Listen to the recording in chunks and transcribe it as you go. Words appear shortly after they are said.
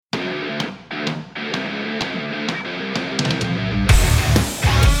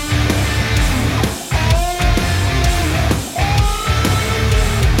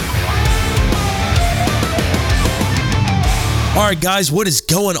right, guys, what is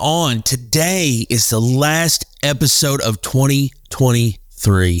going on? Today is the last episode of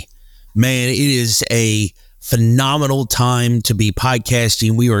 2023. Man, it is a phenomenal time to be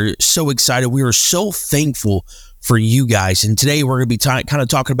podcasting. We are so excited. We are so thankful for you guys. And today we're going to be kind of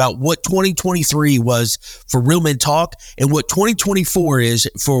talking about what 2023 was for Real Men Talk and what 2024 is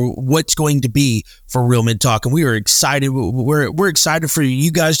for what's going to be for Real Men Talk. And we are excited. We're excited for you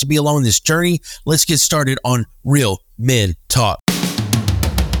guys to be along this journey. Let's get started on Real Men Talk.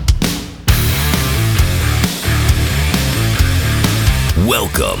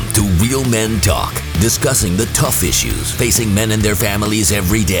 Welcome to Real Men Talk, discussing the tough issues facing men and their families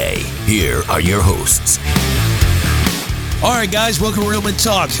every day. Here are your hosts. All right, guys, welcome to Real Men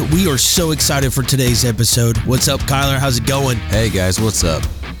Talk. We are so excited for today's episode. What's up, Kyler? How's it going? Hey, guys, what's up?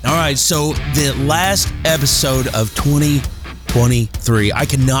 All right, so the last episode of 2023. I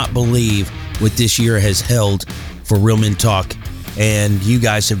cannot believe what this year has held for Real Men Talk, and you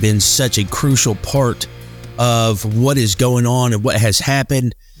guys have been such a crucial part of what is going on and what has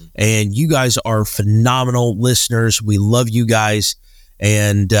happened, and you guys are phenomenal listeners. We love you guys,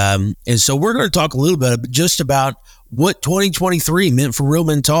 and so we're going to talk a little bit just about what 2023 meant for Real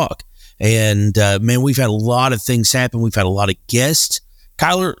Men Talk. And man, we've had a lot of things happen. We've had a lot of guests.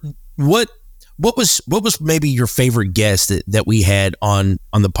 Kyler, what was maybe your favorite guest that we had on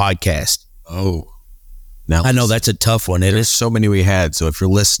the podcast? Oh, now I know that's a tough one. There's so many we had. So if you're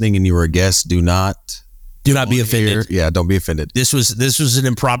listening and you were a guest, do not be offended. Yeah, don't be offended. This was an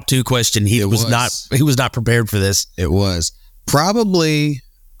impromptu question. He was not prepared for this. It was probably,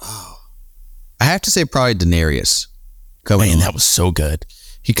 I have to say probably Daenerys. Man, that was so good.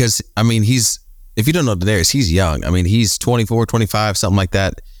 Because, I mean, if you don't know Daenerys, he's young. I mean, he's 24, 25, something like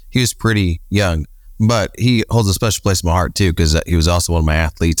that. He was pretty young, but he holds a special place in my heart too, because he was also one of my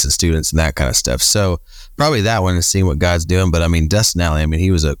athletes and students and that kind of stuff. So probably that one and seeing what God's doing. But I mean, Dustin Alley, I mean, he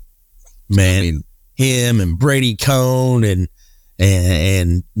was a man. Him and Brady Cone and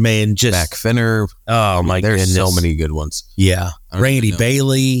man, just Mac Finner. Oh my goodness, there's so many good ones. Yeah, Randy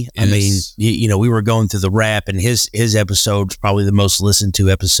Bailey. Yes. I mean, you know, we were going through the rap, and his episode's probably the most listened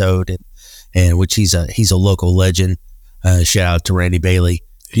to episode, and which he's a local legend. Shout out to Randy Bailey.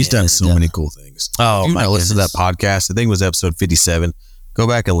 He's done so many cool things. Oh, if you listen to that podcast, I think it was episode 57. Go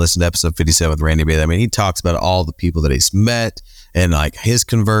back and listen to episode 57 with Randy Bailey. I mean, he talks about all the people that he's met and like his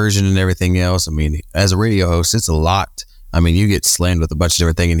conversion and everything else. I mean, as a radio host, it's a lot. I mean, you get slammed with a bunch of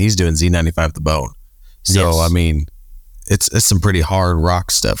different things, and he's doing Z95 The Bone. So, yes. I mean, it's some pretty hard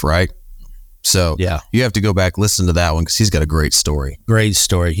rock stuff, right? So, yeah, you have to go back, listen to that one, because he's got a great story. Great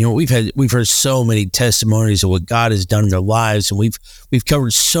story. You know, we've heard so many testimonies of what God has done in their lives, and we've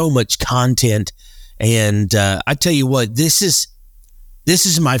covered so much content. And I tell you what, this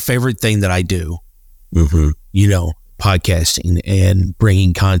is my favorite thing that I do. Mm-hmm. You know, podcasting and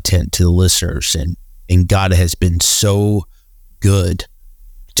bringing content to the listeners, and God has been so good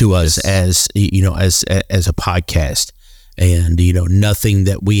to us as a podcast. And, you know, nothing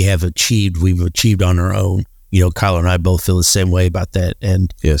that we have achieved, we've achieved on our own. You know, Kyler and I both feel the same way about that.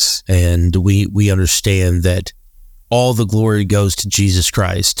 And yes, and we understand that all the glory goes to Jesus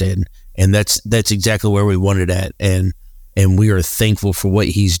Christ. And that's exactly where we wanted at. And we are thankful for what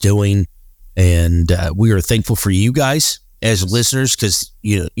he's doing. And we are thankful for you guys as listeners, because,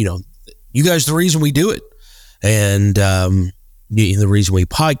 you know, you guys are the reason we do it. And the reason we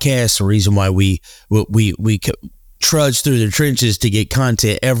podcast, the reason why we trudge through the trenches to get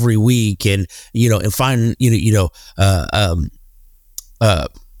content every week, and and find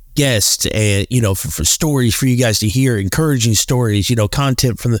guests, and for stories for you guys to hear, encouraging stories,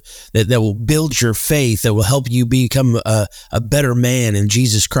 content from that will build your faith, that will help you become a better man in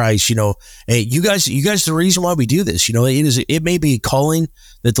Jesus Christ. And you guys are the reason why we do this. It may be a calling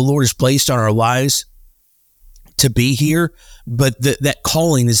that the Lord has placed on our lives to be here, but that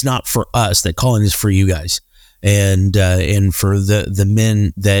calling is not for us. That calling is for you guys. And for the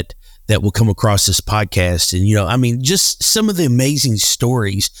men that will come across this podcast. And, just some of the amazing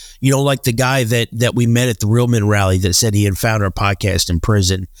stories, like the guy that we met at the Real Men Rally that said he had found our podcast in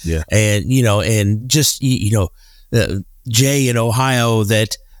prison. Yeah. And, and just, Jay in Ohio,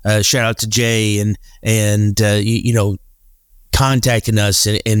 that shout out to Jay, and contacting us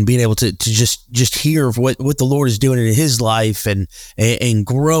and being able to just hear of what the Lord is doing in his life and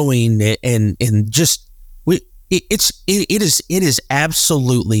growing and just, it is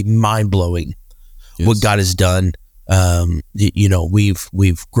absolutely mind-blowing. Yes. What God has done.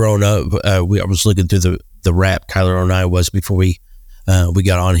 We've grown up. I was looking through the rap Kyler and I was before we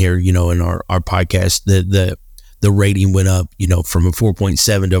got on here, in our podcast. The rating went up, from a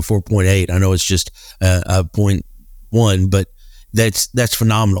 4.7 to a 4.8. I know it's just a 0.1, but that's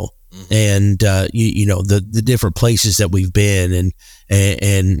phenomenal. And you know, the different places that we've been,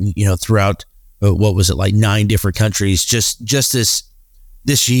 and you know, throughout what was it, like 9 different countries just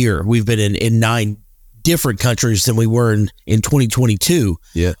this year. We've been in 9 different countries than we were in 2022.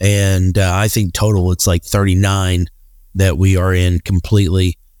 Yeah. And I think total it's like 39 that we are in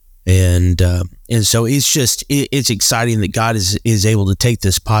completely. And so it's just, it's exciting that God is able to take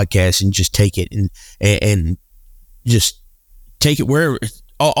this podcast and just take it and just take it where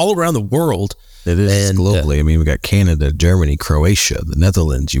all around the world. It is, and globally. I mean, we got Canada, Germany, Croatia, the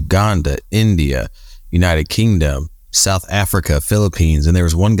Netherlands, Uganda, India, United Kingdom, South Africa, Philippines. And there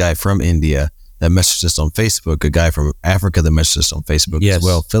was one guy from India that messaged us on Facebook, a guy from Africa that messaged us on Facebook as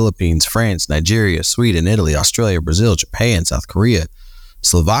well. Philippines, France, Nigeria, Sweden, Italy, Australia, Brazil, Japan, South Korea,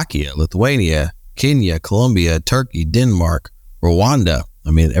 Slovakia, Lithuania, Kenya, Colombia, Turkey, Denmark, Rwanda.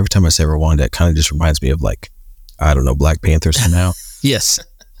 I mean, every time I say Rwanda, it kind of just reminds me of, like, I don't know, Black Panthers now. Yes.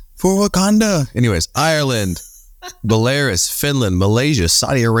 For Wakanda. Anyways, Ireland, Belarus, Finland, Malaysia,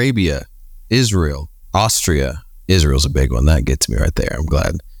 Saudi Arabia, Israel, Austria. Israel's a big one. That gets me right there. I'm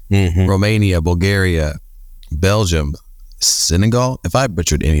glad. Mm-hmm. Romania, Bulgaria, Belgium, Senegal. If I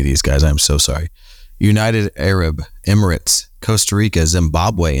butchered any of these guys, I'm so sorry. United Arab Emirates, Costa Rica,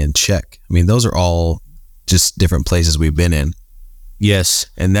 Zimbabwe, and Czech. I mean, those are all just different places we've been in. Yes.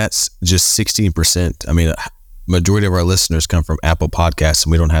 And that's just 16%. I mean, majority of our listeners come from Apple Podcasts,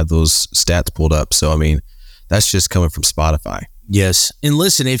 and we don't have those stats pulled up. So, I mean, that's just coming from Spotify. Yes. And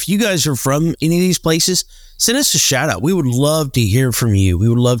listen, if you guys are from any of these places, send us a shout out. We would love to hear from you. We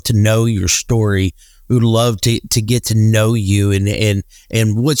would love to know your story. We would love to get to know you and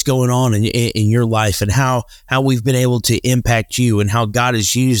what's going on in your life, and how we've been able to impact you, and how God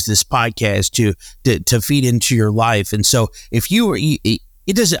has used this podcast to feed into your life. And so if you are, it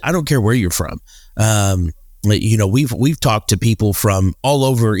doesn't, I don't care where you're from. You know, we've talked to people from all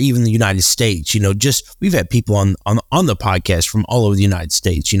over, even the United States. You know, just we've had people on the podcast from all over the United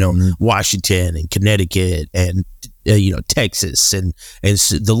States. You know, Washington and Connecticut and you know, Texas, and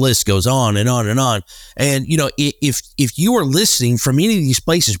the list goes on and on and on. And you know, if you are listening from any of these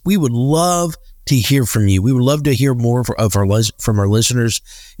places, we would love to hear from you. We would love to hear more from our listeners,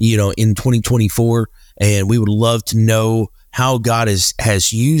 you know, in 2024, and we would love to know how God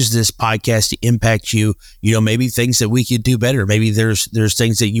has used this podcast to impact you. You know, maybe things that we could do better. Maybe there's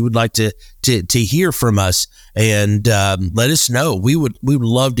things that you would like to hear from us, and let us know. We would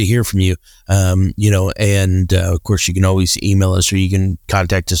love to hear from you. You know, and of course you can always email us, or you can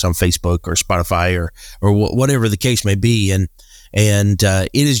contact us on Facebook or Spotify or whatever the case may be. And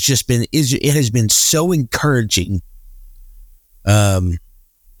it has been so encouraging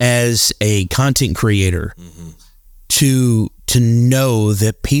as a content creator. Mm-hmm. To know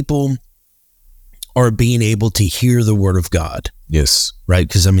that people are being able to hear the word of God. Yes. Right.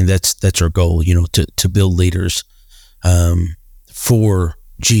 Because I mean, that's our goal, you know, to build leaders for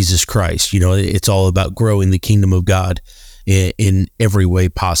Jesus Christ. You know, it's all about growing the kingdom of God in every way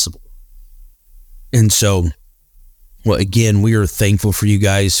possible. And so, well, again, we are thankful for you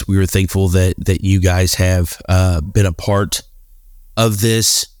guys. We are thankful that you guys have been a part of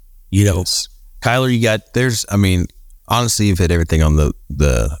this. You know, yes. Kyler, honestly, you've hit everything on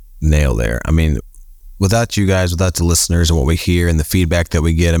the nail there. I mean, without you guys, without the listeners and what we hear and the feedback that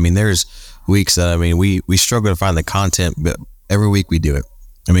we get, I mean, there's weeks that, we struggle to find the content, but every week we do it.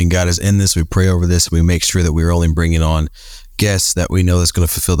 I mean, God is in this. We pray over this. We make sure that we're only bringing on guests that we know that's going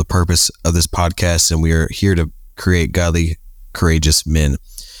to fulfill the purpose of this podcast. And we are here to create godly, courageous men.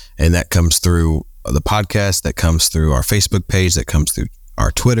 And that comes through the podcast, that comes through our Facebook page, that comes through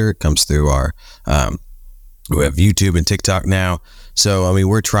our Twitter, it comes through our, we have YouTube and TikTok now. So, I mean,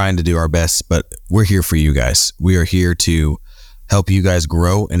 we're trying to do our best, but we're here for you guys. We are here to help you guys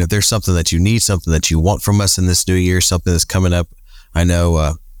grow. And if there's something that you need, something that you want from us in this new year, something that's coming up, I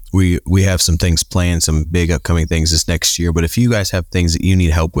know we have some things planned, some big upcoming things this next year. But if you guys have things that you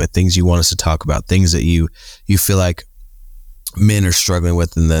need help with, things you want us to talk about, things that you feel like men are struggling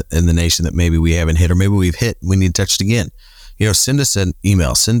with in the nation that maybe we haven't hit, or maybe we've hit, we need to touch it again. You know, send us an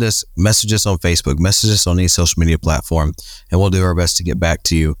email, message us on Facebook, message us on any social media platform, and we'll do our best to get back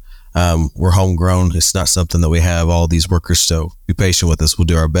to you. We're homegrown. It's not something that we have all these workers, so be patient with us. We'll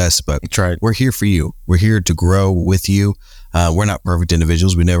do our best, but we're here for you. We're here to grow with you. We're not perfect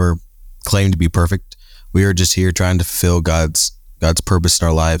individuals. We never claim to be perfect. We are just here trying to fulfill God's purpose in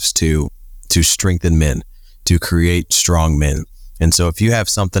our lives to strengthen men, to create strong men. And so if you have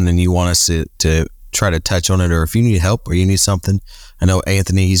something and you want us to try to touch on it, or if you need help or you need something, I know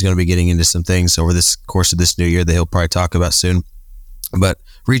Anthony, he's going to be getting into some things over this course of this new year that he'll probably talk about soon, but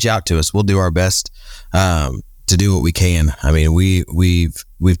reach out to us. We'll do our best to to do what we can. I mean,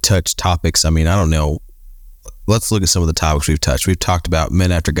 we've touched topics. I mean, I don't know. Let's look at some of the topics we've touched. We've talked about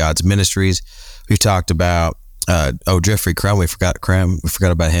Men After God's Ministries. We've talked about Jeffrey Crum. We forgot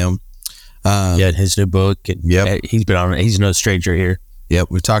about him. His new book. Yep. He's been on. He's no stranger here. Yep.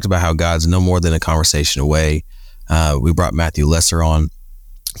 We've talked about how God's no more than a conversation away. We brought Matthew Lesser on,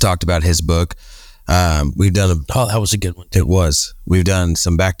 talked about his book. We've done that was a good one. It was. We've done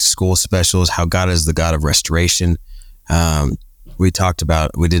some back to school specials, how God is the God of restoration. We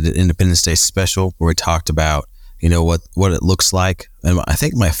did an Independence Day special where we talked about, what it looks like. And I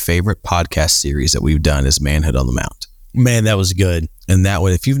think my favorite podcast series that we've done is Manhood on the Mount. Man, that was good. And that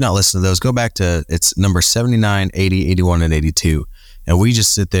one, if you've not listened to those, go back to, it's number 79, 80, 81, and 82. And we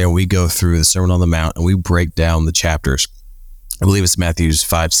just sit there and we go through the Sermon on the Mount and we break down the chapters. I believe it's Matthew's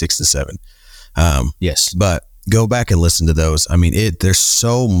 5, 6, and 7. Yes. But go back and listen to those. I mean, there's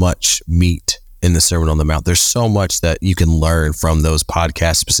so much meat in the Sermon on the Mount. There's so much that you can learn from those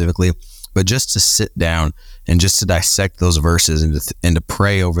podcasts specifically. But just to sit down and just to dissect those verses and to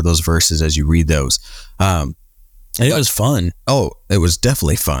pray over those verses as you read those. And it was fun. Oh, it was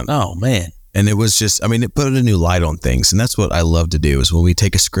definitely fun. Oh, man. And it was just, it put a new light on things. And that's what I love to do is when we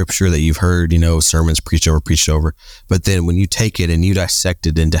take a scripture that you've heard, sermons preached over, but then when you take it and you dissect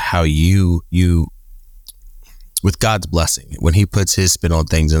it into how you, with God's blessing, when he puts his spin on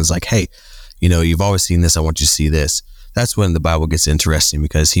things and it's like, hey, you've always seen this. I want you to see this. That's when the Bible gets interesting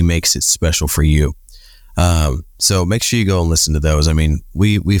because he makes it special for you. So make sure you go and listen to those. I mean,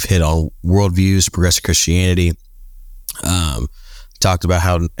 we've hit on worldviews, progressive Christianity, talked about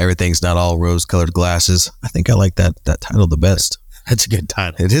how everything's not all rose-colored glasses. I think I like that title the best. That's a good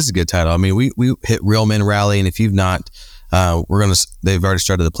title. It is a good title. I mean, we hit Real Men Rally, and if you've not, they've already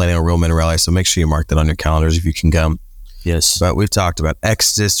started the planning on Real Men Rally, so make sure you mark that on your calendars if you can come. Yes. But we've talked about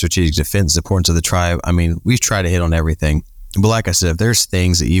Exodus, strategic defense, the importance of the tribe. I mean, we've tried to hit on everything. But like I said, if there's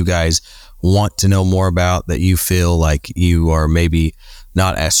things that you guys want to know more about that you feel like you are maybe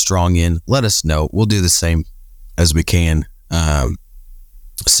not as strong in, let us know. We'll do the same as we can.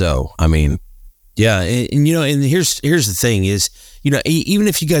 So, I mean, yeah. And here's the thing is, even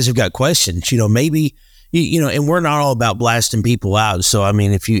if you guys have got questions, maybe, and we're not all about blasting people out. So, I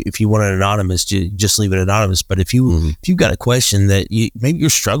mean, if you want it anonymous, just leave it anonymous. But if you've got a question that maybe you're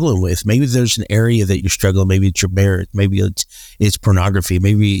struggling with, maybe there's an area that you're struggling, maybe it's your marriage, maybe it's pornography,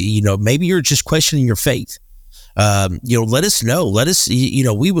 maybe, maybe you're just questioning your faith. Let us know.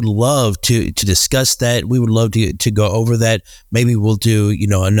 We would love to discuss that. We would love to go over that. Maybe we'll do,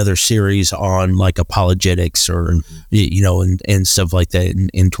 another series on like apologetics or, and stuff like that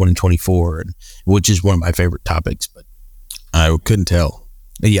in 2024, which is one of my favorite topics, but I couldn't tell.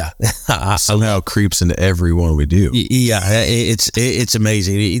 Yeah. Somehow it creeps into every one we do. Yeah. It's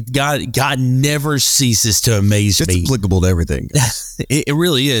amazing. God never ceases to amaze me. It's applicable to everything. It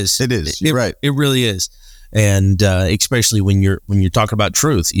really is. It is. You're right. It really is. And especially when you're talking about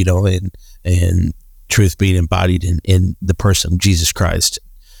truth, and truth being embodied in the person of Jesus Christ.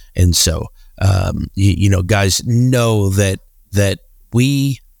 And so, guys, know that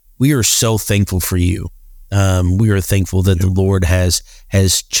we are so thankful for you. We are thankful that the Lord has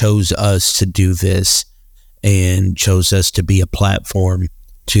chose us to do this and chose us to be a platform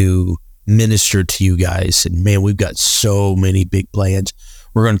to minister to you guys. And man, we've got so many big plans.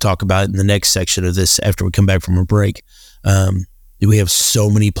 We're going to talk about it in the next section of this after we come back from a break. We have so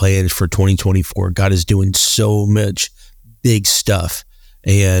many plans for 2024. God is doing so much big stuff.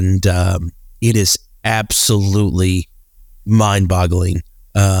 And it is absolutely mind-boggling,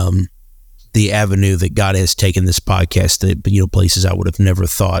 the avenue that God has taken this podcast to, places I would have never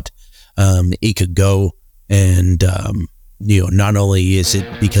thought it could go. And, not only is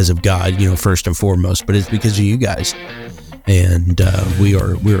it because of God, first and foremost, but it's because of you guys. And we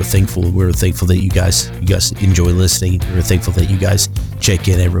are thankful. We're thankful that you guys enjoy listening. We're thankful that you guys check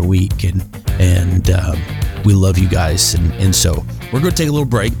in every week, and we love you guys. And so we're going to take a little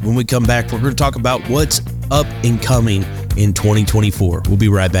break. When we come back, we're going to talk about what's up and coming in 2024. We'll be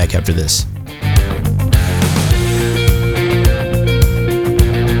right back after this.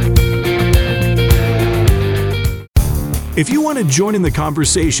 If you want to join in the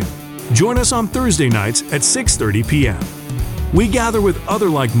conversation, join us on Thursday nights at 6:30 p.m. We gather with other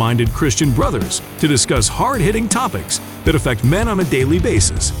like-minded Christian brothers to discuss hard-hitting topics that affect men on a daily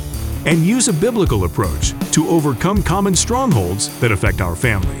basis and use a biblical approach to overcome common strongholds that affect our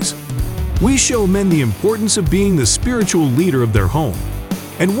families. We show men the importance of being the spiritual leader of their home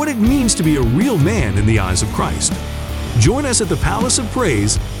and what it means to be a real man in the eyes of Christ. Join us at the Palace of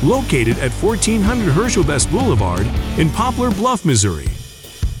Praise, located at 1400 Herschel Best Boulevard in Poplar Bluff, Missouri.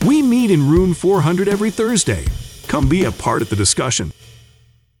 We meet in room 400 every Thursday Come be a part of the discussion.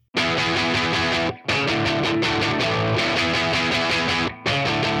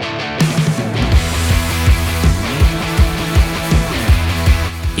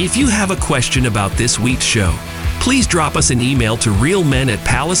 If you have a question about this week's show, please drop us an email to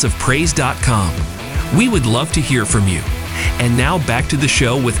realmen@palaceofpraise.com. We would love to hear from you. And now back to the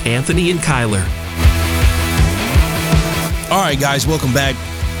show with Anthony and Kyler. All right, guys, welcome back.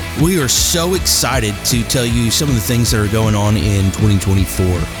 We are so excited to tell you some of the things that are going on in 2024.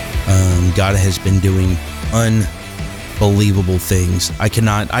 God has been doing unbelievable things. I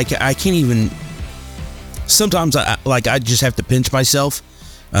can't even, sometimes I just have to pinch myself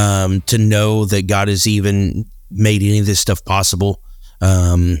to know that God has even made any of this stuff possible.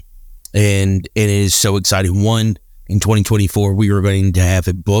 And it is so exciting. One, in 2024, we are going to have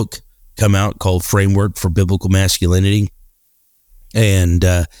a book come out called Framework for Biblical Masculinity. And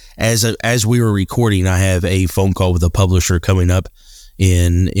as we were recording, I have a phone call with a publisher coming up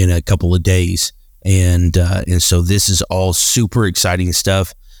in a couple of days. And so this is all super exciting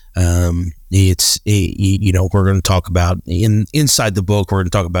stuff. We're going to talk about inside the book. We're going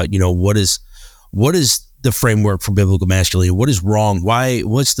to talk about, what is the framework for biblical masculinity? What is wrong?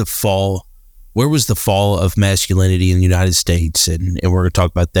 What's the fall? Where was the fall of masculinity in the United States? And we're going to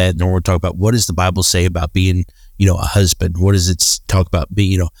talk about that. And then we're going to talk about what does the Bible say about being, a husband? What does it talk about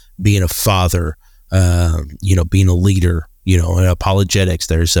being a father, being a leader, and apologetics.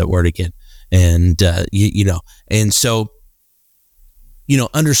 There's that word again. And, and so,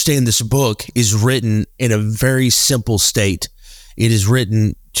 understand this book is written in a very simple state. It is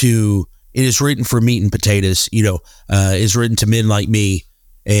written for meat and potatoes, is written to men like me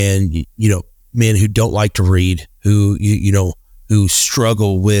and, men who don't like to read, who, who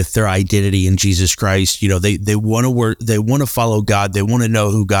struggle with their identity in Jesus Christ. They want to work, they want to follow God. They want to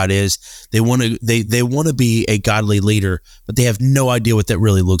know who God is. They want to be a godly leader, but they have no idea what that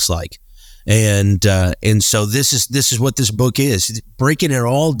really looks like. And so this is what this book is, breaking it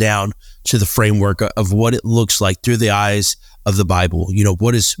all down to the framework of what it looks like through the eyes of the Bible.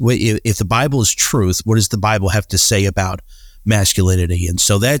 If the Bible is truth, what does the Bible have to say about masculinity? And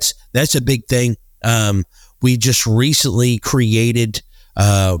so that's a big thing. We just recently created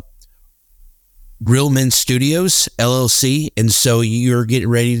Real Men Studios LLC, and so you're getting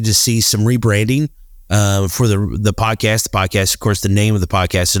ready to see some rebranding for the podcast. The podcast, of course, the name of the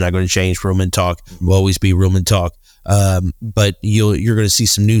podcast is not going to change. Real Men Talk will always be Real Men Talk. But you're going to see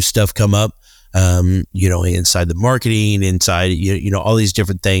some new stuff come up. Inside the marketing, inside all these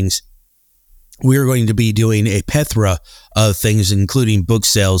different things. We're going to be doing a plethora of things, including book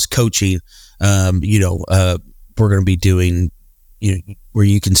sales, coaching. We're going to be doing, where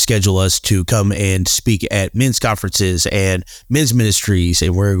you can schedule us to come and speak at men's conferences and men's ministries.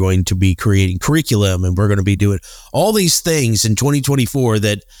 And we're going to be creating curriculum, and we're going to be doing all these things in 2024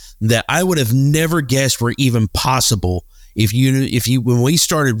 that I would have never guessed were even possible. If you, when we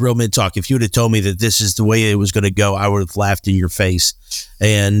started Real Men Talk, if you would have told me that this is the way it was going to go, I would have laughed in your face.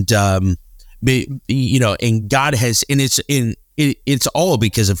 And, and God has, and it's all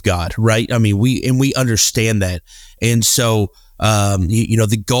because of God, right? I mean, we understand that. And so,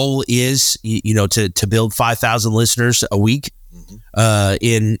 the goal is, to build 5,000 listeners a week,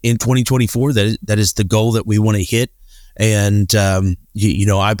 in 2024. That is the goal that we want to hit. And, I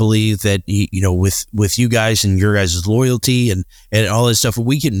believe that, with you guys and your guys' loyalty and all this stuff,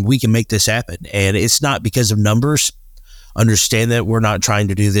 we can make this happen. And it's not because of numbers. Understand that we're not trying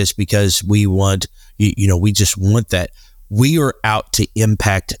to do this because we want, we just want that. We are out to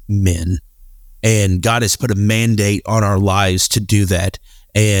impact men, and God has put a mandate on our lives to do that.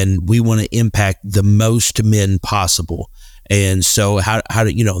 And we want to impact the most men possible. And so how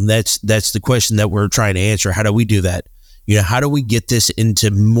do, that's the question that we're trying to answer. How do we do that? How do we get this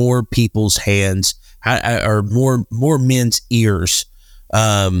into more people's hands, or more men's ears?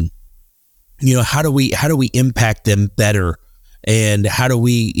 How do we impact them better, and how do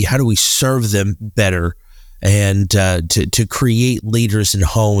we serve them better, and to create leaders in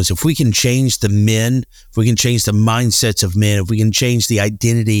homes? If we can change the men, if we can change the mindsets of men, if we can change the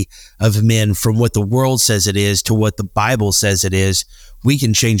identity of men from what the world says it is to what the Bible says it is, we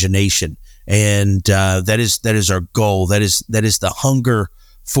can change a nation. And that is our goal. That is the hunger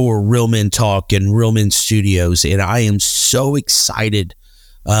for Real Men Talk and Real Men Studios. And I am so excited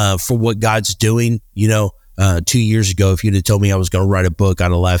for what God's doing. 2 years ago, if you'd have told me I was going to write a book,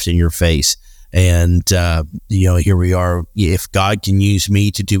 I'd have laughed in your face. And here we are. If God can use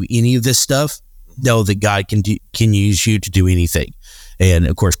me to do any of this stuff, know that God can use you to do anything. And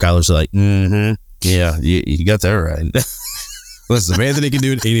of course, Kyler's like, yeah, you got that right. Listen, if Anthony can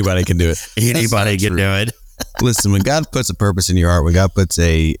do it, anybody can do it. Anybody can do it. Listen, when God puts a purpose in your heart, when God puts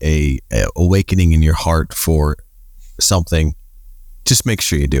a awakening in your heart for something, just make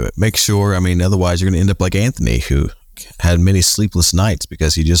sure you do it. Make sure, otherwise you're going to end up like Anthony, who had many sleepless nights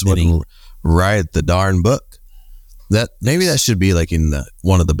because he just wouldn't write the darn book. Maybe that should be like in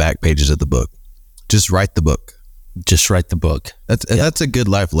one of the back pages of the book. Just write the book. Just write the book. That's a good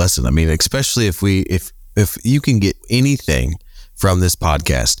life lesson. Especially if you can get anything from this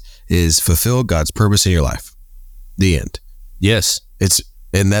podcast, is fulfill God's purpose in your life. The end. Yes.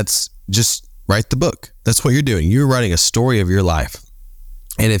 That's just write the book. That's what you're doing. You're writing a story of your life.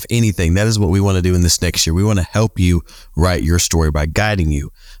 And if anything, that is what we want to do in this next year. We want to help you write your story by guiding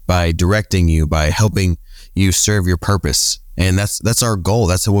you, by directing you, by helping you serve your purpose. And that's our goal.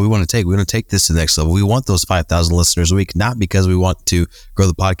 That's what we want to take. We want to take this to the next level. We want those 5,000 listeners a week, not because we want to grow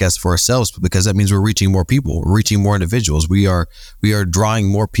the podcast for ourselves, but because that means we're reaching more people, we're reaching more individuals. We are drawing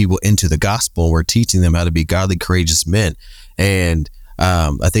more people into the gospel. We're teaching them how to be godly, courageous men. And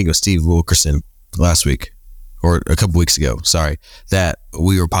I think it was Steve Wilkerson last week, or a couple weeks ago, that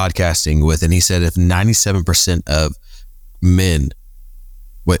we were podcasting with, and he said if 97% of men,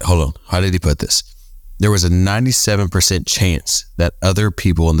 wait, hold on, how did he put this? There was a 97% chance that other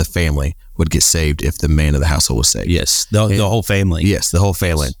people in the family would get saved if the man of the household was saved. Yes, the whole family. Yes, the whole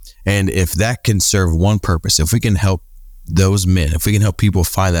family. And if that can serve one purpose, if we can help those men, if we can help people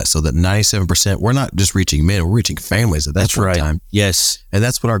find that, so that 97%, we're not just reaching men, we're reaching families at that time. Yes. And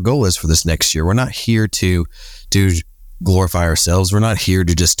that's what our goal is for this next year. We're not here to glorify ourselves. We're not here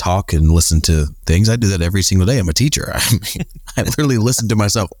to just talk and listen to things. I do that every single day. I'm a teacher. I literally listen to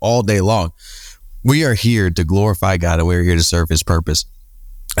myself all day long. We are here to glorify God, and we're here to serve his purpose.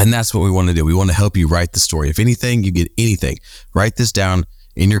 And that's what we want to do. We want to help you write the story. If anything, you get anything, write this down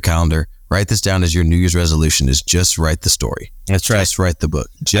in your calendar. Write this down as your New Year's resolution, is just write the story. That's right. Just write the book.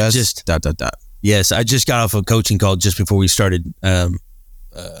 Just ... Yes, I just got off a coaching call just before we started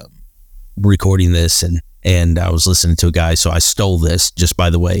recording this, and I was listening to a guy, so I stole this, just by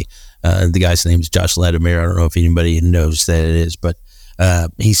the way. The guy's name is Josh Latimer. I don't know if anybody knows that it is, but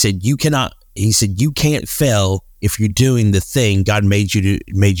he said you can't fail if you're doing the thing God made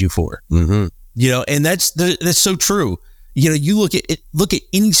you for. Mm-hmm. And that's so true. You look at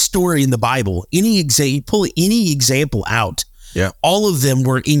any story in the Bible, pull any example out. Yeah, all of them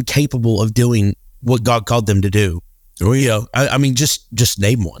were incapable of doing what God called them to do. Oh, yeah. Just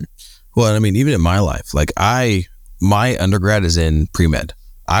name one. Well, even in my life, like my undergrad is in pre-med.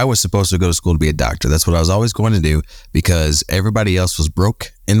 I was supposed to go to school to be a doctor. That's what I was always going to do, because everybody else was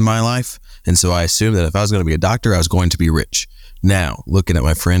broke in my life. And so I assumed that if I was going to be a doctor, I was going to be rich. Now, looking at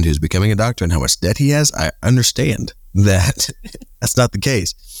my friend who's becoming a doctor and how much debt he has, I understand that that's not the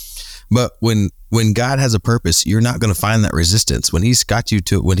case. But when God has a purpose, you're not going to find that resistance. When he's got you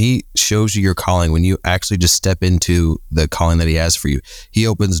to, when he shows you your calling, when you actually just step into the calling that he has for you, he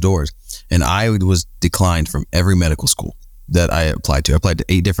opens doors. And I was declined from every medical school that I applied to. I applied to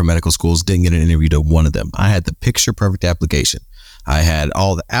 8 different medical schools, didn't get an interview to one of them. I had the picture perfect application. I had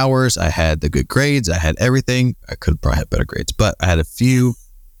all the hours, I had the good grades, I had everything. I could have probably had better grades, but I had a few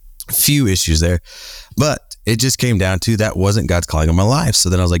issues there. But it just came down to that wasn't God's calling on my life. So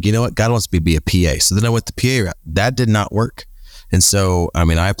then I was like, you know what? God wants me to be a PA. So then I went the PA route. That did not work. And so,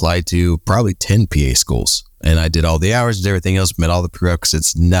 I applied to probably 10 PA schools, and I did all the hours and everything else, met all the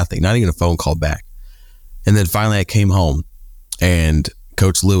prerequisites, nothing, not even a phone call back. And then finally I came home, and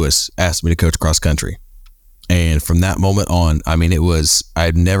Coach Lewis asked me to coach cross country. And from that moment on,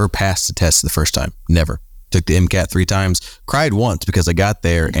 I'd never passed the test the first time. Never. Took the MCAT 3 times, cried once because I got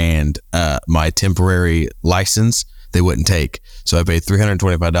there and my temporary license, they wouldn't take. So I paid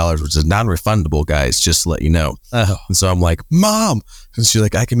 $325, which is non-refundable, guys, just to let you know. Oh. And so I'm like, Mom. And she's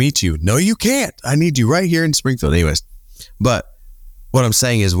like, I can meet you. No, you can't. I need you right here in Springfield. Anyways, but what I'm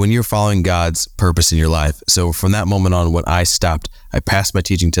saying is when you're following God's purpose in your life, so from that moment on, when I stopped, I passed my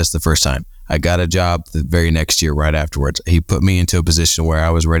teaching test the first time. I got a job the very next year right afterwards. He put me into a position where I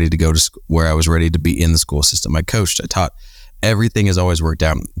was ready to go to school, where I was ready to be in the school system. I coached, I taught. Everything has always worked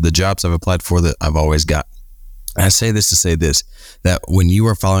out. The jobs I've applied for, that I've always got. I say this to say this, that when you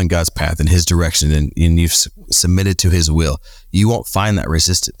are following God's path and his direction and you've submitted to his will, you won't find that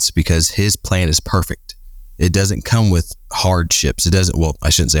resistance because his plan is perfect. It doesn't come with hardships. I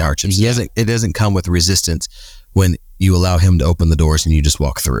shouldn't say hardships. Yeah. It doesn't come with resistance when you allow him to open the doors and you just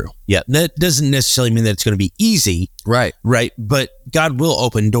walk through. Yeah, that doesn't necessarily mean that it's going to be easy. Right. But God will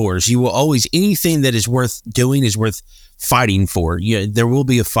open doors. You will always, anything that is worth doing is worth fighting for. There will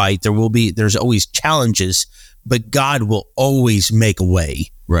be a fight. There's always challenges, but God will always make a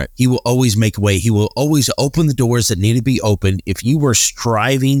way. Right. He will always make a way. He will always open the doors that need to be opened if you were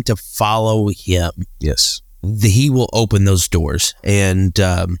striving to follow him. Yes. He will open those doors, and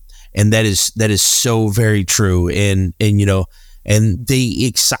that is so very true. And the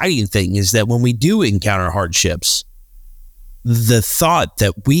exciting thing is that when we do encounter hardships, the thought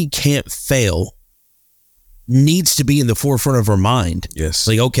that we can't fail needs to be in the forefront of our mind. Yes.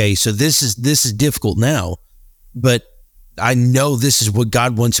 Like, okay, so this is difficult now, but I know this is what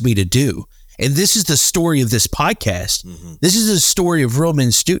God wants me to do. And this is the story of this podcast. Mm-hmm. This is the story of Real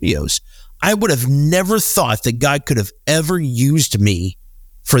Men Studios. I would have never thought that God could have ever used me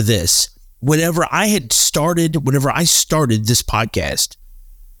for this. Whenever I started this podcast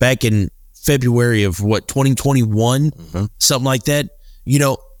back in February of 2021, mm-hmm. something like that,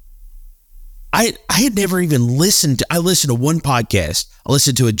 I had never even listened to one podcast. I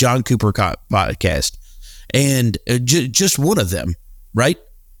listened to a John Cooper podcast, and just one of them, right?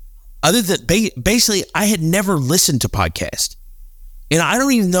 Other than basically, I had never listened to podcast. And I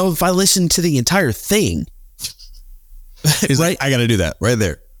don't even know if I listened to the entire thing. Right? I got to do that right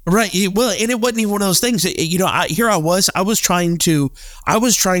there. Right. Well, and it wasn't even one of those things. I was trying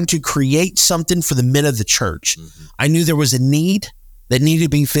to create something for the men of the church. Mm-hmm. I knew there was a need that needed to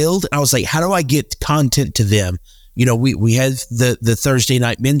be filled. I was like, how do I get content to them? We had the Thursday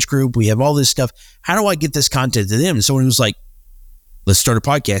night men's group. We have all this stuff. How do I get this content to them? And someone was like, let's start a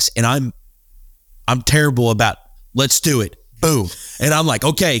podcast. And I'm terrible about, let's do it. Boom. And I'm like,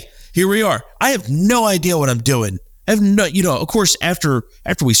 okay, here we are. I have no idea what I'm doing. I have no, of course, after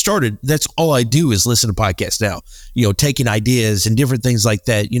we started, that's all I do is listen to podcasts now, taking ideas and different things like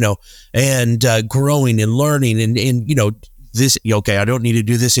that, and growing and learning and this, okay, I don't need to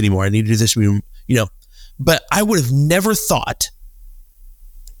do this anymore. I need to do this, but I would have never thought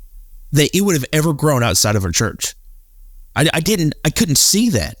that it would have ever grown outside of our church. I couldn't see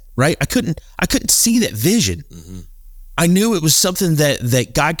that, right? I couldn't see that vision. Mm-hmm. I knew it was something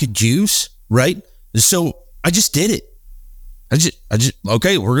that God could use, right? So I just did it. I just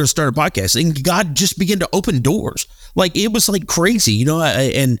okay, we're going to start a podcast, and God just began to open doors. Like, it was like crazy, and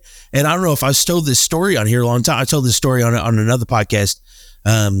I don't know if I told this story on here a long time. I told this story on another podcast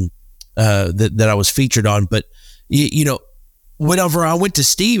that I was featured on, but whenever I went to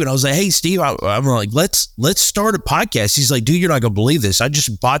Steve and I was like, hey, Steve, I'm like, let's start a podcast. He's like, dude, you're not going to believe this. I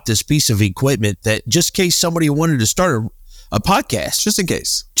just bought this piece of equipment that just in case somebody wanted to start a podcast. Just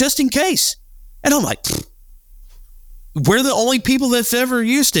in case. And I'm like, we're the only people that's ever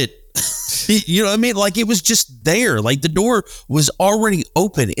used it. You know what I mean? Like, it was just there. Like, the door was already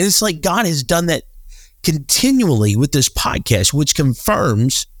open. And it's like God has done that continually with this podcast, which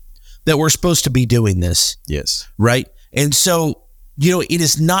confirms that we're supposed to be doing this. Yes. Right? And so, it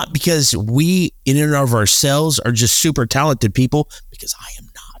is not because we in and of ourselves are just super talented people, because I am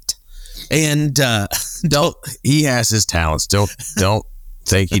not. And he has his talents. Don't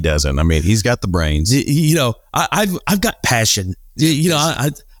think he doesn't. I mean, he's got the brains. I've got passion.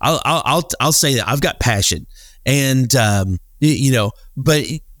 I'll say that I've got passion, and but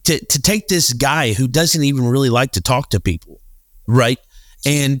to take this guy who doesn't even really like to talk to people, right,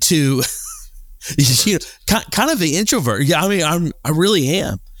 and to kind of an introvert. Yeah, I mean, I really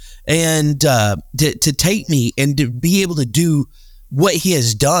am, and to take me and to be able to do what he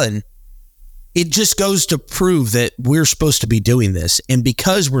has done. It just goes to prove that we're supposed to be doing this. And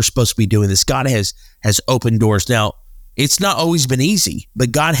because we're supposed to be doing this, God has opened doors. Now, it's not always been easy,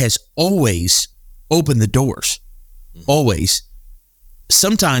 but God has always opened the doors. Always.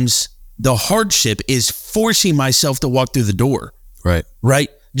 Sometimes the hardship is forcing myself to walk through the door. Right. Right?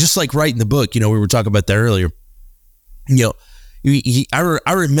 Just like writing the book. We were talking about that earlier.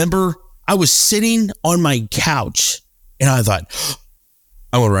 I remember I was sitting on my couch and I thought,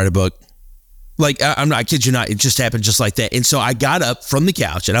 I want to write a book. Like, I'm not, I kid you not, it just happened just like that. And so I got up from the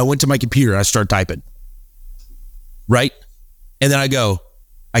couch and I went to my computer and I started typing. Right? And then I go,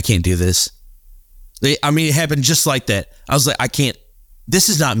 I can't do this. I mean, it happened just like that. I was like, I can't, this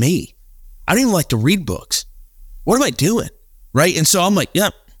is not me. I don't even like to read books. What am I doing? Right? And so I'm like, yeah,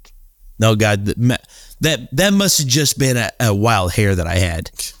 no, God, that must have just been a wild hair that I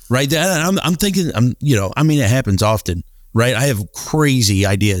had. Right? I'm thinking, it happens often. Right. I have crazy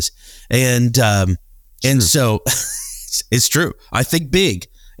ideas. And so it's true. I think big.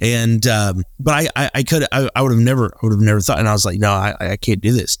 And, but I would have never thought. And I was like, no, I can't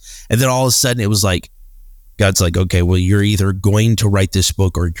do this. And then all of a sudden it was like, God's like, okay, well, you're either going to write this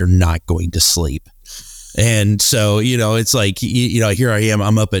book or you're not going to sleep. And so, it's like, here I am,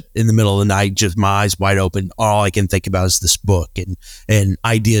 I'm up in the middle of the night, just my eyes wide open. All I can think about is this book and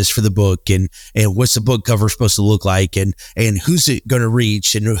ideas for the book and what's the book cover supposed to look like and who's it going to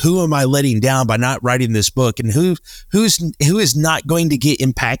reach and who am I letting down by not writing this book and who is not going to get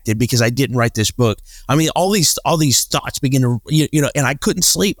impacted because I didn't write this book. I mean, all these thoughts begin to, and I couldn't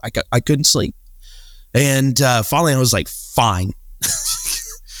sleep. I couldn't sleep. And finally I was like, fine.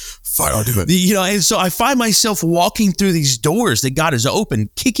 Fine, I'll do it. And so I find myself walking through these doors that God has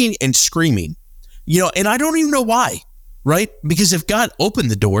opened, kicking and screaming, and I don't even know why, right? Because if God opened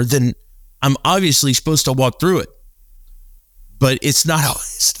the door, then I'm obviously supposed to walk through it. But it's not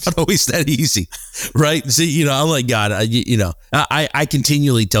always that easy, right? See, I'm like, God, I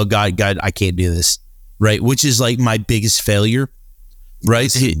continually tell God, I can't do this, right? Which is like my biggest failure,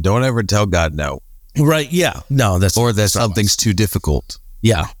 right? Don't ever tell God no. Right, yeah. No, that something's too difficult.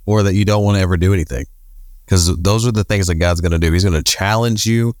 Yeah. Or that you don't want to ever do anything. Because those are the things that God's going to do. He's going to challenge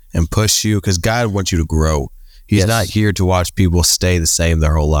you and push you because God wants you to grow. He's not here to watch people stay the same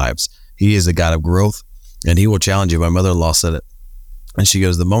their whole lives. He is a God of growth and he will challenge you. My mother-in-law said it. And she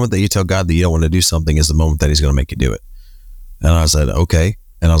goes, the moment that you tell God that you don't want to do something is the moment that he's going to make you do it. And I said, okay.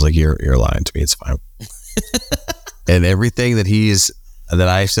 And I was like, you're lying to me. It's fine. And everything that that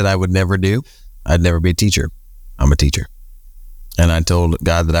I said I would never do, I'd never be a teacher. I'm a teacher. And I told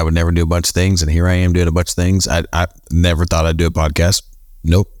God that I would never do a bunch of things. And here I am doing a bunch of things. I never thought I'd do a podcast.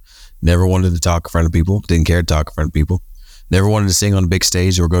 Nope. Never wanted to talk in front of people. Didn't care to talk in front of people. Never wanted to sing on a big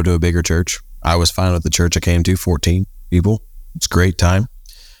stage or go to a bigger church. I was fine with the church I came to, 14 people. It's a great time.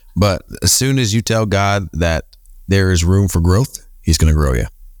 But as soon as you tell God that there is room for growth, he's going to grow you.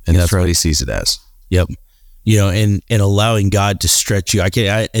 And that's what he sees it as. Yep. And allowing God to stretch you.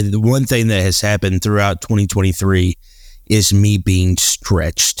 The one thing that has happened throughout 2023 is me being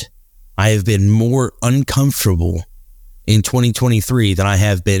stretched. I have been more uncomfortable in 2023 than I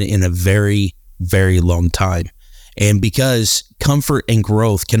have been in a very, very long time. And because comfort and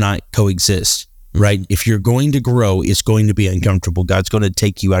growth cannot coexist, right? If you're going to grow, it's going to be uncomfortable. God's going to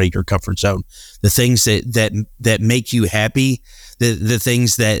take you out of your comfort zone. The things that make you happy, the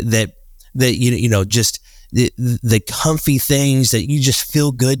things that just the comfy things that you just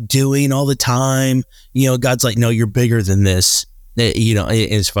feel good doing all the time. God's like, no, you're bigger than this.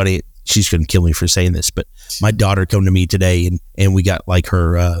 It's funny. She's going to kill me for saying this, but my daughter came to me today and we got like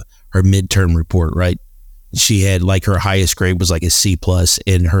her midterm report, right? She had like her highest grade was like a C+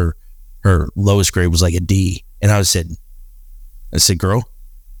 and her lowest grade was like a D. And I said, girl,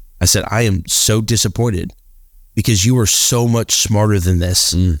 I am so disappointed because you are so much smarter than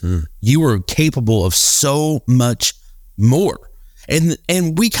this. Mm-hmm. You are capable of so much more. And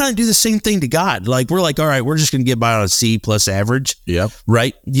we kind of do the same thing to God. Like, we're like, all right, we're just going to get by on a C+ average. Yeah.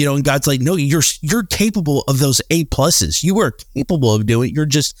 Right. And God's like, no, you're capable of those A+. You are capable of doing it. You're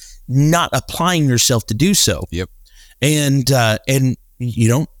just not applying yourself to do so. Yep. And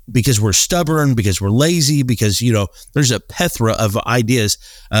because we're stubborn, because we're lazy, because, there's a plethora of ideas.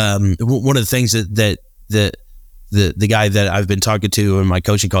 One of the things that the guy that I've been talking to in my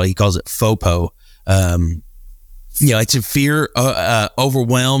coaching call, he calls it FOPO. It's a fear,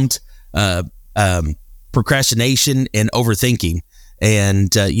 overwhelmed, procrastination, and overthinking.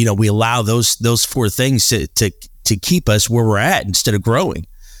 And, we allow those four things to keep us where we're at instead of growing.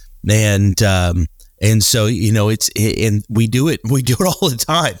 And so, and we do it all the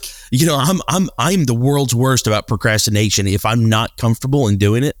time. I'm the world's worst about procrastination. If I'm not comfortable in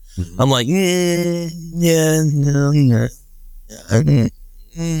doing it, I'm like, I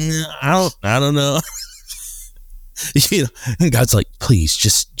don't know. And God's like, please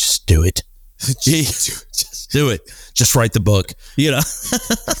just do it. Just do it. Just write the book,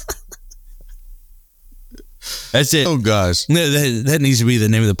 That's it. Oh gosh. That needs to be the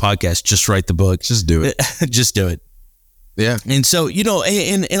name of the podcast. Just write the book. Just do it. Just do it. Yeah. And so,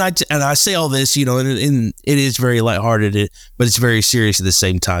 and I say all this, and it is very lighthearted, but it's very serious at the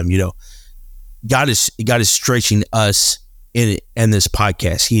same time. God is stretching us in this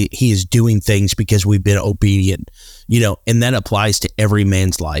podcast. He is doing things because we've been obedient, and that applies to every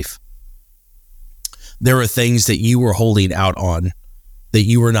man's life. There are things that you were holding out on that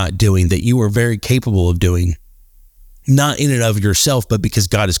you were not doing, that you were very capable of doing, not in and of yourself, but because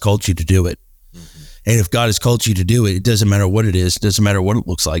God has called you to do it. Mm-hmm. And if God has called you to do it, it doesn't matter what it is. It doesn't matter what it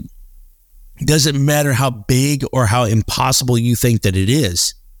looks like. It doesn't matter how big or how impossible you think that it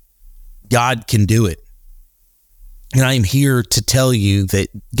is. God can do it. And I am here to tell you that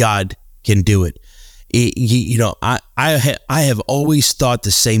God can do it. I have always thought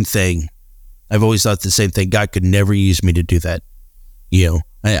the same thing. I've always thought the same thing. God could never use me to do that.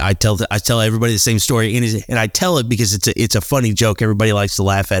 I tell everybody the same story, and I tell it because it's a funny joke. Everybody likes to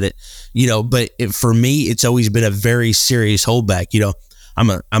laugh at it, But for me, it's always been a very serious holdback.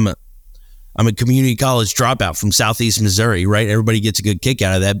 I'm a community college dropout from Southeast Missouri, right? Everybody gets a good kick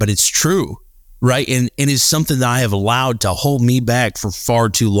out of that, but it's true, right? And it's something that I have allowed to hold me back for far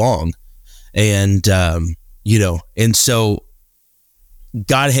too long, and and so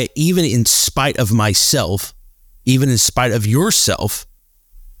God had, even in spite of myself, even in spite of yourself,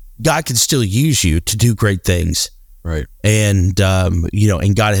 God can still use you to do great things. Right. And,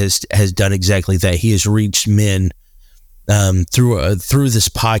 and God has done exactly that. He has reached men through this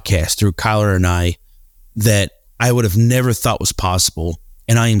podcast, through Kyler and I, that I would have never thought was possible.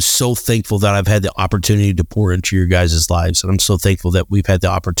 And I am so thankful that I've had the opportunity to pour into your guys' lives. And I'm so thankful that we've had the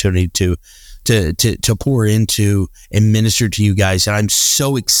opportunity to pour into and minister to you guys. And I'm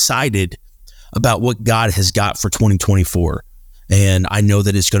so excited about what God has got for 2024. And I know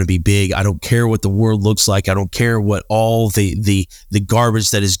that it's going to be big. I don't care what the world looks like. I don't care what all the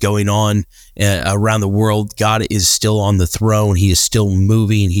garbage that is going on around the world. God is still on the throne. He is still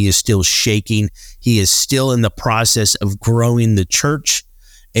moving. He is still shaking. He is still in the process of growing the church,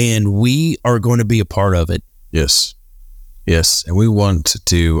 and we are going to be a part of it. Yes. And we want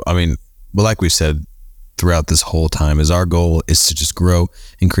to, like we said throughout this whole time, is our goal is to just grow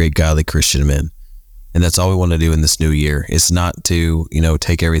and create godly Christian men. And that's all we want to do in this new year. It's not to,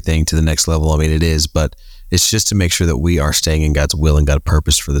 take everything to the next level. It is, but it's just to make sure that we are staying in God's will and God's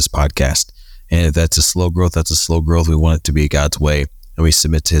purpose for this podcast. And if that's a slow growth, that's a slow growth. We want it to be God's way, and we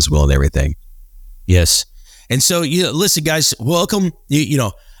submit to his will and everything. Yes. And so, listen, guys, welcome.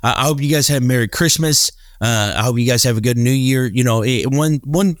 I hope you guys have a Merry Christmas. I hope you guys have a good New Year.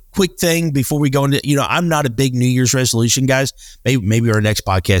 One quick thing before we go into, I'm not a big New Year's resolution, guys. Maybe our next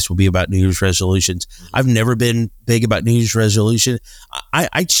podcast will be about New Year's resolutions. I've never been big about New Year's resolution.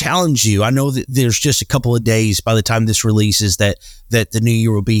 I challenge you. I know that there's just a couple of days by the time this releases that the new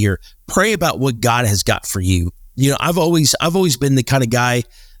year will be here. Pray about what God has got for you. I've always been the kind of guy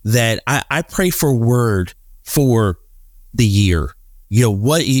that I pray for a word for the year. The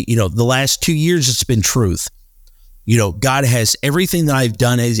last 2 years, it's been truth. God has, everything that I've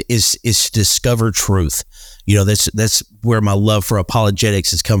done is to discover truth. That's where my love for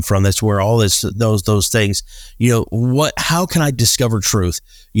apologetics has come from. That's where all those things, how can I discover truth?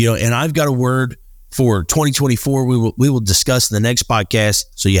 And I've got a word for 2024. We will discuss in the next podcast.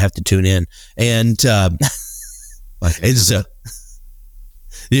 So you have to tune in. And,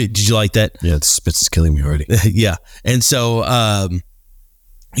 did you like that? Yeah. The spits is killing me already. Yeah. And so,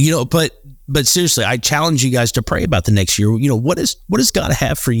 but seriously, I challenge you guys to pray about the next year. What does God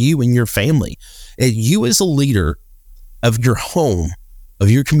have for you and your family? And you as a leader of your home, of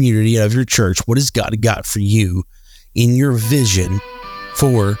your community, of your church, what has God got for you in your vision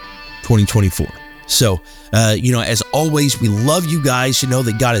for 2024? So, as always, we love you guys.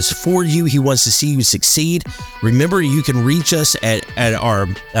 That God is for you. He wants to see you succeed. Remember, you can reach us at our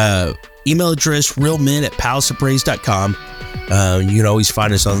email address, realmen@palaceofpraise.com. You can always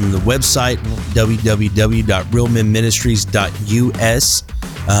find us on the website, www.realmenministries.us.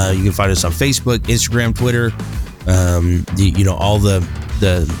 You can find us on Facebook, Instagram, Twitter, all the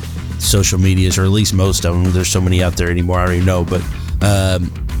social medias, or at least most of them. There's so many out there anymore, I don't even know. But,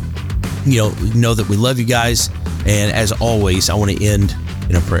 know that we love you guys. And as always, I want to end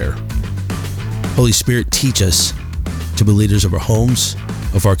in a prayer. Holy Spirit, teach us to be leaders of our homes,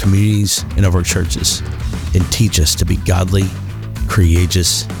 of our communities, and of our churches, and teach us to be godly,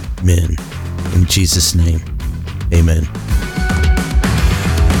 courageous men. In Jesus' name, amen.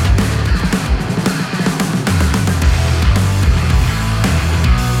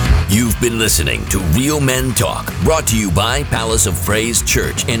 You've been listening to Real Men Talk, brought to you by Palace of Praise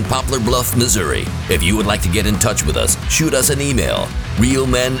Church in Poplar Bluff, Missouri. If you would like to get in touch with us, shoot us an email,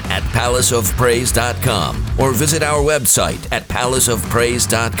 realmen@palaceofpraise.com, or visit our website at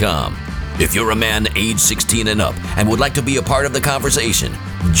palaceofpraise.com. If you're a man age 16 and up and would like to be a part of the conversation,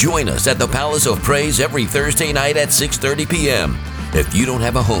 join us at the Palace of Praise every Thursday night at 6:30 p.m. If you don't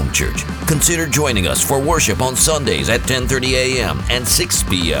have a home church, consider joining us for worship on Sundays at 10:30 a.m. and 6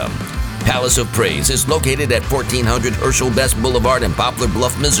 p.m. Palace of Praise is located at 1400 Herschel Best Boulevard in Poplar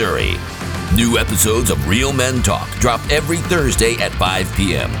Bluff, Missouri. New episodes of Real Men Talk drop every Thursday at 5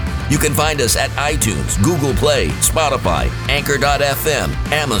 p.m. You can find us at iTunes, Google Play, Spotify, Anchor.fm,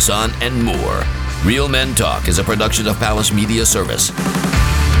 Amazon, and more. Real Men Talk is a production of Palace Media Service.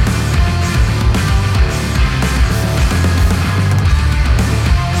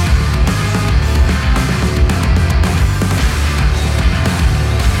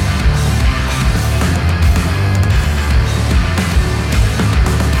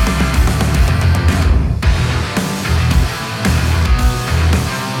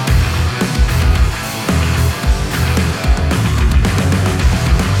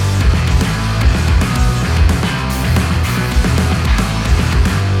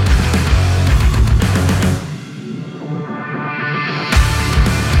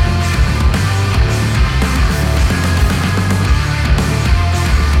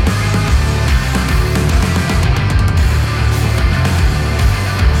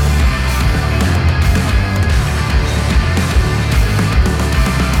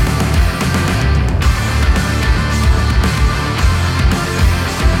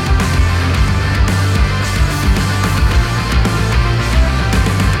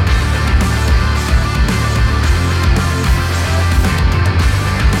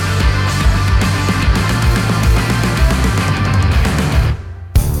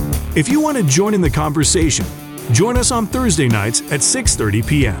 If you want to join in the conversation, join us on Thursday nights at 6:30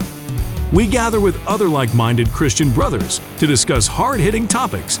 p.m. We gather with other like-minded Christian brothers to discuss hard-hitting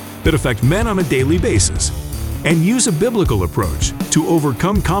topics that affect men on a daily basis and use a biblical approach to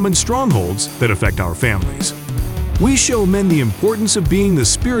overcome common strongholds that affect our families. We show men the importance of being the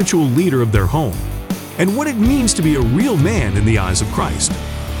spiritual leader of their home and what it means to be a real man in the eyes of Christ.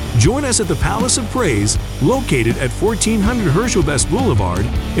 Join us at the Palace of Praise, located at 1400 Herschel Best Boulevard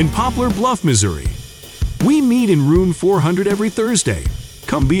in Poplar Bluff, Missouri. We meet in room 400 every Thursday.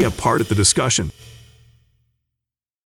 Come be a part of the discussion.